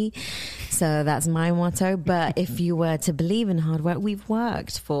easy, so that's my motto. But if you were to believe in hard work, we've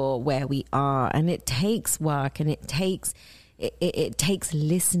worked for where we are, and it takes work, and it takes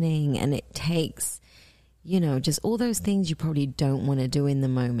listening, and it takes, just all those things you probably don't want to do in the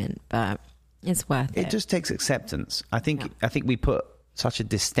moment, but it's worth it. It just takes acceptance. I think we put such a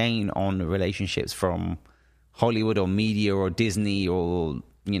disdain on relationships from Hollywood or media or Disney or,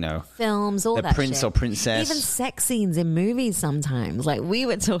 films, all the that prince shit. or princess. Even sex scenes in movies sometimes. Like, we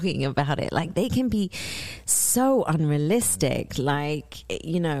were talking about it. Like, they can be so unrealistic. Like,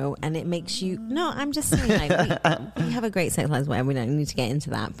 and it makes you... No, I'm just saying, like, we have a great sex life, and we don't need to get into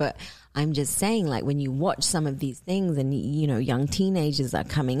that. But I'm just saying, like, when you watch some of these things and, young teenagers are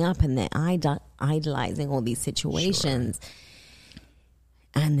coming up and they're idolizing all these situations... Sure.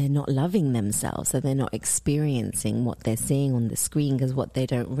 And they're not loving themselves, so they're not experiencing what they're seeing on the screen, because what they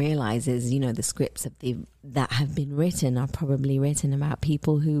don't realize is, the scripts that have been written are probably written about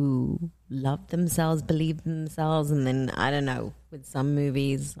people who love themselves, believe in themselves, and then, I don't know, with some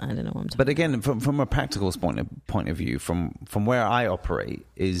movies, I don't know what I'm talking But again, from a practical point of view, from where I operate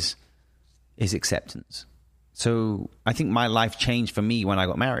is acceptance. So I think my life changed for me when I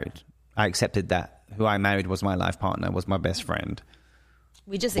got married. I accepted that who I married was my life partner, was my best friend.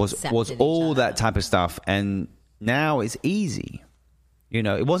 We just was all that type of stuff, and now it's easy.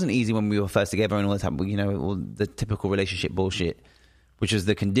 It wasn't easy when we were first together and all the time. All the typical relationship bullshit, which is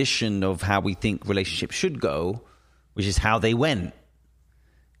the condition of how we think relationships should go, which is how they went.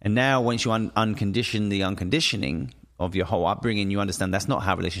 And now, once you uncondition the unconditioning of your whole upbringing, you understand that's not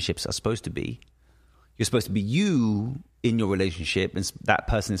how relationships are supposed to be. You're supposed to be you in your relationship, and that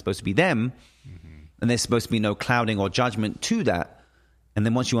person is supposed to be them, and there's supposed to be no clouding or judgment to that. And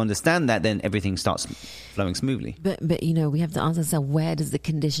then once you understand that, then everything starts flowing smoothly. But you know, we have to ask ourselves, where does the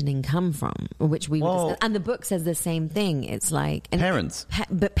conditioning come from? Which we and the book says the same thing. It's like parents,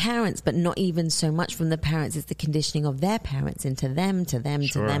 but not even so much from the parents. It's the conditioning of their parents into them, to them,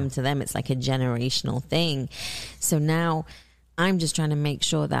 to them, to them. It's like a generational thing. So now I'm just trying to make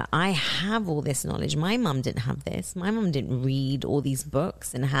sure that I have all this knowledge. My mum didn't have this. My mum didn't read all these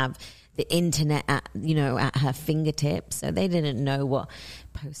books and have the internet at her fingertips. So they didn't know what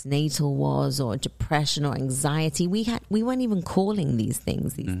postnatal was, or depression, or anxiety. We weren't even calling these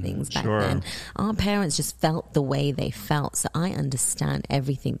things back then. Our parents just felt the way they felt. So I understand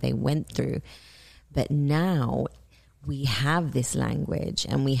everything they went through. But now we have this language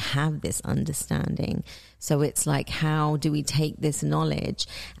and we have this understanding. So it's like, how do we take this knowledge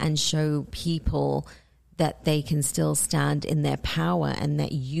and show people that they can still stand in their power, and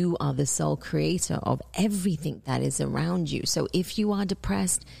that you are the sole creator of everything that is around you. So if you are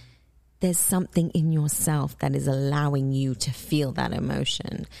depressed, there's something in yourself that is allowing you to feel that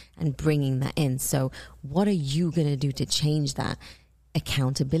emotion and bringing that in. So what are you going to do to change that?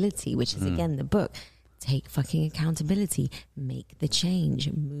 Accountability, which is again the book. Take fucking accountability, make the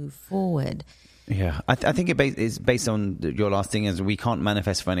change, move forward. Yeah, I think it's based on your last thing, is we can't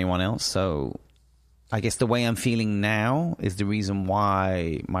manifest for anyone else. So I guess the way I'm feeling now is the reason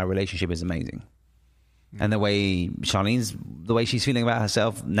why my relationship is amazing. And the way she's feeling about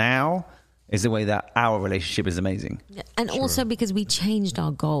herself now is the way that our relationship is amazing. And also because we changed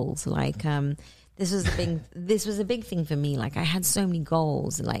our goals. Like, this was a big thing for me. Like, I had so many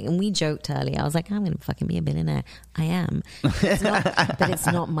goals, like, and we joked earlier. I was like, I'm going to fucking be a billionaire. I am. But it's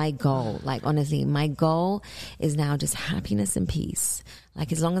not my goal. Like, honestly, my goal is now just happiness and peace.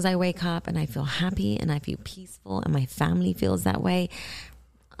 Like, as long as I wake up and I feel happy and I feel peaceful and my family feels that way,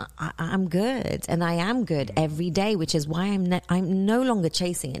 I'm good. And I am good every day, which is why I'm no longer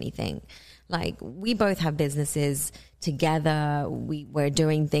chasing anything. Like, we both have businesses together. We're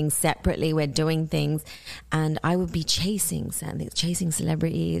doing things separately. We're doing things. And I would be chasing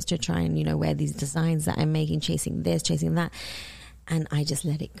celebrities to try and, wear these designs that I'm making, chasing this, chasing that. And I just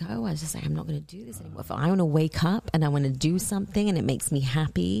let it go. I was just like, I'm not going to do this anymore. If I want to wake up and I want to do something and it makes me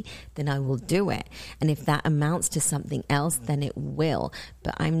happy, then I will do it. And if that amounts to something else, then it will.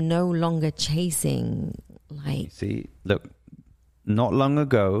 But I'm no longer chasing, like... See, look, not long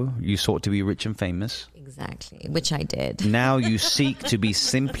ago, you sought to be rich and famous. Exactly, which I did. Now you seek to be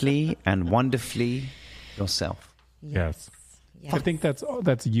simply and wonderfully yourself. Yes. I think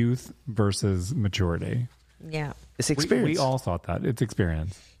that's youth versus maturity. Yeah. It's experience. We all thought that. It's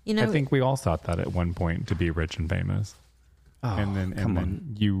experience. I think we all thought that at one point, to be rich and famous. Oh, and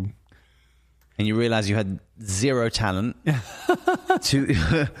then you realize you had zero talent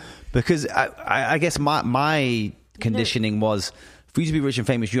because I guess my conditioning was, for you to be rich and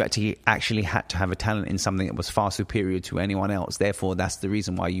famous, you actually had to have a talent in something that was far superior to anyone else. Therefore, that's the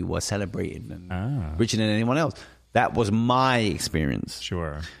reason why you were celebrated and richer than anyone else. That was my experience.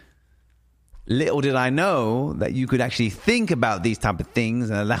 Sure. Little did I know that you could actually think about these type of things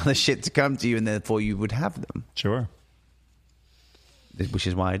and allow the shit to come to you, and therefore you would have them. Sure. Which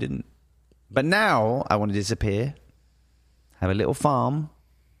is why I didn't. But now I want to disappear, have a little farm,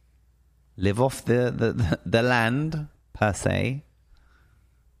 live off the land per se.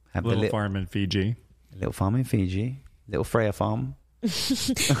 Have a little farm in Fiji. A little farm in Fiji. Little Freya farm. You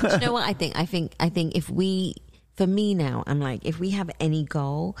know what I think? I think if we, for me now, I'm like, if we have any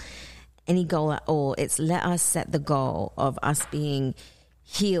goal at all, it's let us set the goal of us being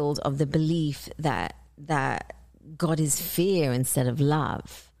healed of the belief that God is fear instead of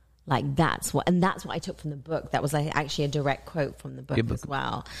love. Like, that's what I took from the book. That was actually a direct quote from the book as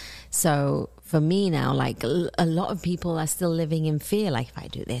well. So for me now, like, a lot of people are still living in fear. Like, if I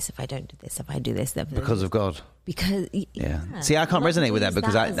do this, if I don't do this, if I do this, because of God. Because See, I can't resonate with that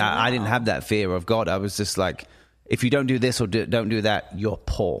because I didn't have that fear of God. I was just like, if you don't do this or don't do that, you're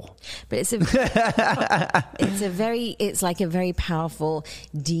poor. But it's like a very powerful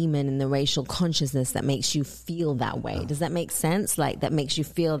demon in the racial consciousness that makes you feel that way. Does that make sense? Like, that makes you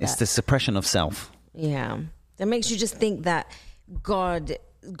feel that. It's the suppression of self. Yeah. That makes you just think that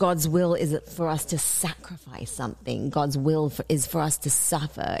God's will is for us to sacrifice something. God's will is for us to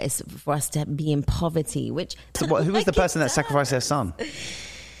suffer. Is for us to be in poverty. Which so who was the person that sacrificed their son,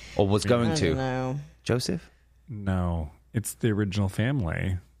 or was going to? I don't know. Joseph? No, it's the original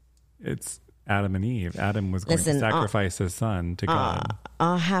family. It's Adam and Eve. Adam was going to sacrifice his son to God.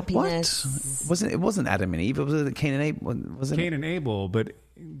 Our happiness. What? It wasn't Adam and Eve. It was Cain and Abel. Cain and Abel, but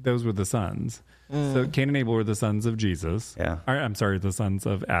those were the sons. So Cain and Abel were the sons of Jesus. Yeah. I'm sorry, the sons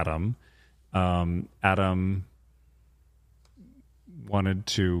of Adam. Adam wanted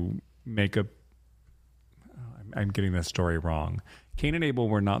to make a. I'm getting this story wrong. Cain and Abel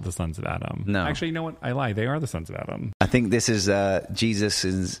were not the sons of Adam. No. Actually, you know what? I lie. They are the sons of Adam. I think this is Jesus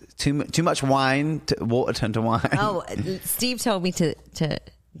is too much wine, water turned to wine. Oh, Steve told me to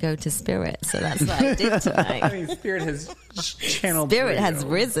go to Spirit, so that's what I did tonight. I mean, Spirit has channeled. Spirit has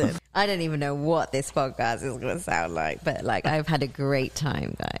risen. I don't even know what this podcast is going to sound like, but like I've had a great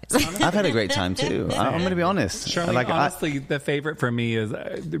time, guys. I've had a great time too. I'm going to be honest. Charlene, honestly, the favorite for me is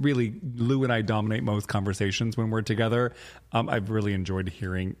really Lou and I dominate most conversations when we're together. I've really enjoyed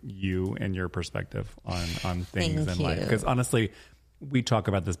hearing you and your perspective on things in life. Because honestly, we talk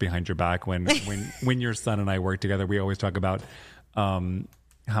about this behind your back. When your son and I work together, we always talk about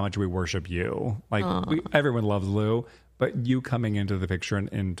how much we worship you. Like everyone loves Lou. But you coming into the picture and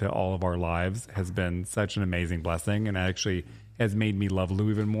into all of our lives has been such an amazing blessing, and actually has made me love Lou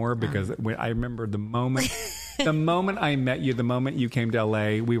even more, because when I remember the moment I met you, the moment you came to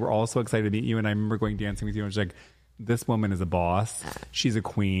LA, we were all so excited to meet you, and I remember going dancing with you, and it's like, this woman is a boss. She's a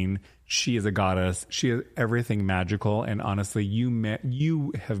queen. She is a goddess. She is everything magical. And honestly,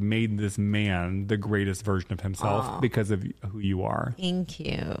 you have made this man the greatest version of himself because of who you are. Thank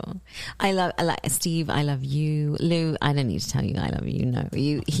you. I like Steve. I love you, Lou. I don't need to tell you I love you. No,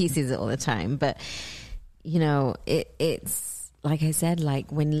 he says it all the time. But you know, it's like I said.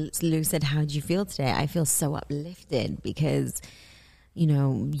 Like when Lou said, "How do you feel today?" I feel so uplifted because, you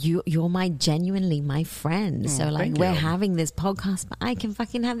know, you're genuinely my friend. So like we're having this podcast, but I can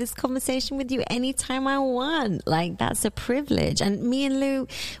fucking have this conversation with you anytime I want. Like that's a privilege. And me and Lou,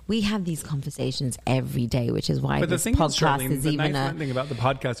 we have these conversations every day, which is why this podcast is even the thing about the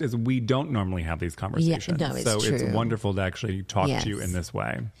podcast is we don't normally have these conversations. Yeah, no, it's so true. It's wonderful to actually talk to you in this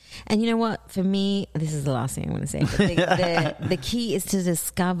way. And you know what? For me, this is the last thing I want to say. The key is to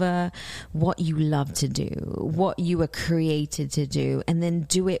discover what you love to do, what you were created to do, and then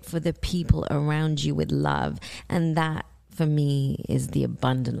do it for the people around you with love. And that, for me, is the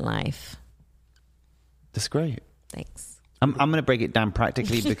abundant life. That's great. Thanks. I'm going to break it down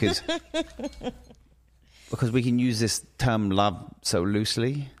practically because we can use this term love so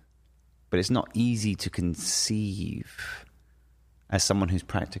loosely, but it's not easy to conceive as someone who's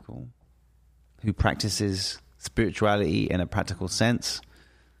practical, who practices spirituality in a practical sense.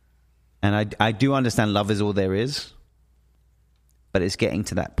 And I do understand love is all there is, but it's getting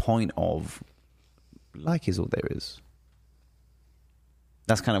to that point of like is all there is.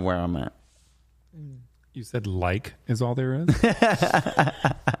 That's kind of where I'm at. You said like is all there is?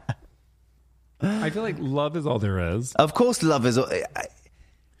 I feel like love is all there is. Of course love is all,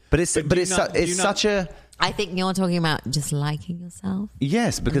 but it's such a... I think you're talking about just liking yourself.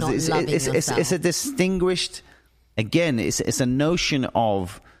 Yes, because it's a distinguished... Again, it's a notion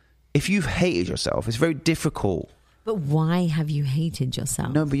of if you've hated yourself, it's very difficult. But why have you hated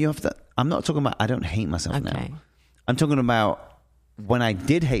yourself? No, but you have to... I'm not talking about I don't hate myself now. I'm talking about when I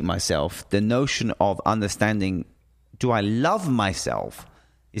did hate myself, the notion of understanding, do I love myself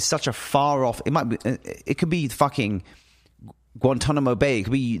is such a far off... It could be fucking Guantanamo Bay. It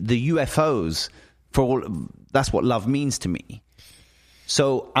could be the UFOs. For all, that's what love means to me.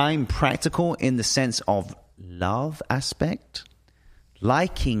 So I'm practical in the sense of love aspect.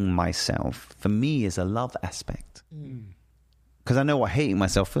 Liking myself for me is a love aspect, because I know what hating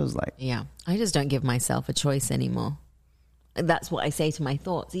myself feels like. Yeah, I just don't give myself a choice anymore. That's what I say to my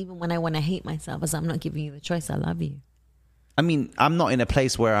thoughts, even when I want to hate myself. As I'm not giving you the choice. I love you. I mean, I'm not in a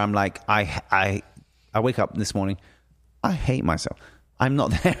place where I'm like I wake up this morning, I hate myself. I'm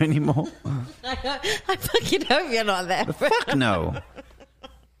not there anymore. I fucking hope you're not there. Fuck no.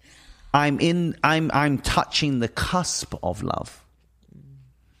 I'm touching the cusp of love.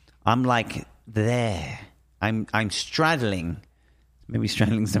 I'm like there. I'm straddling. Maybe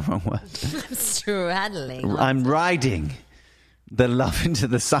straddling's the wrong word. I'm straddling. I'm riding the love into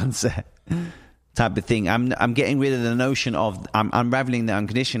the sunset type of thing. I'm getting rid of the notion of I'm unraveling the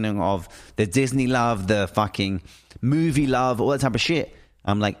unconditioning of the Disney love, the fucking movie love, all that type of shit.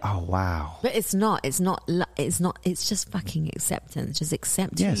 I'm like, oh wow. But it's not. It's just fucking acceptance. Just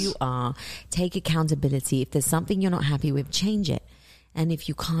accept who you are. Take accountability. If there's something you're not happy with, change it. And if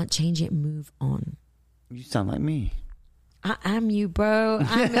you can't change it, move on. You sound like me. I am you, bro.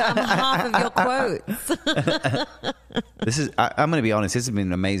 I'm half of your quotes. I'm going to be honest. This has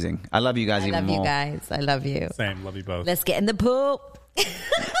been amazing. I love you guys even more. I love you guys. I love you. Same. Love you both. Let's get in the pool.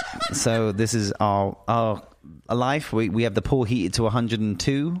 So this is our life. We have the pool heated to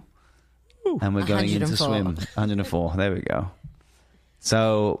 102. And we're going in to swim. 104. There we go.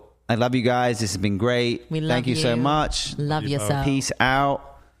 So... I love you guys. This has been great. We love Thank you so much. Love yourself. Peace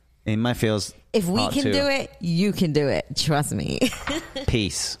out. In my feels. If we can do it, you can do it. Trust me.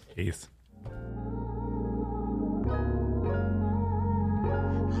 Peace. Peace.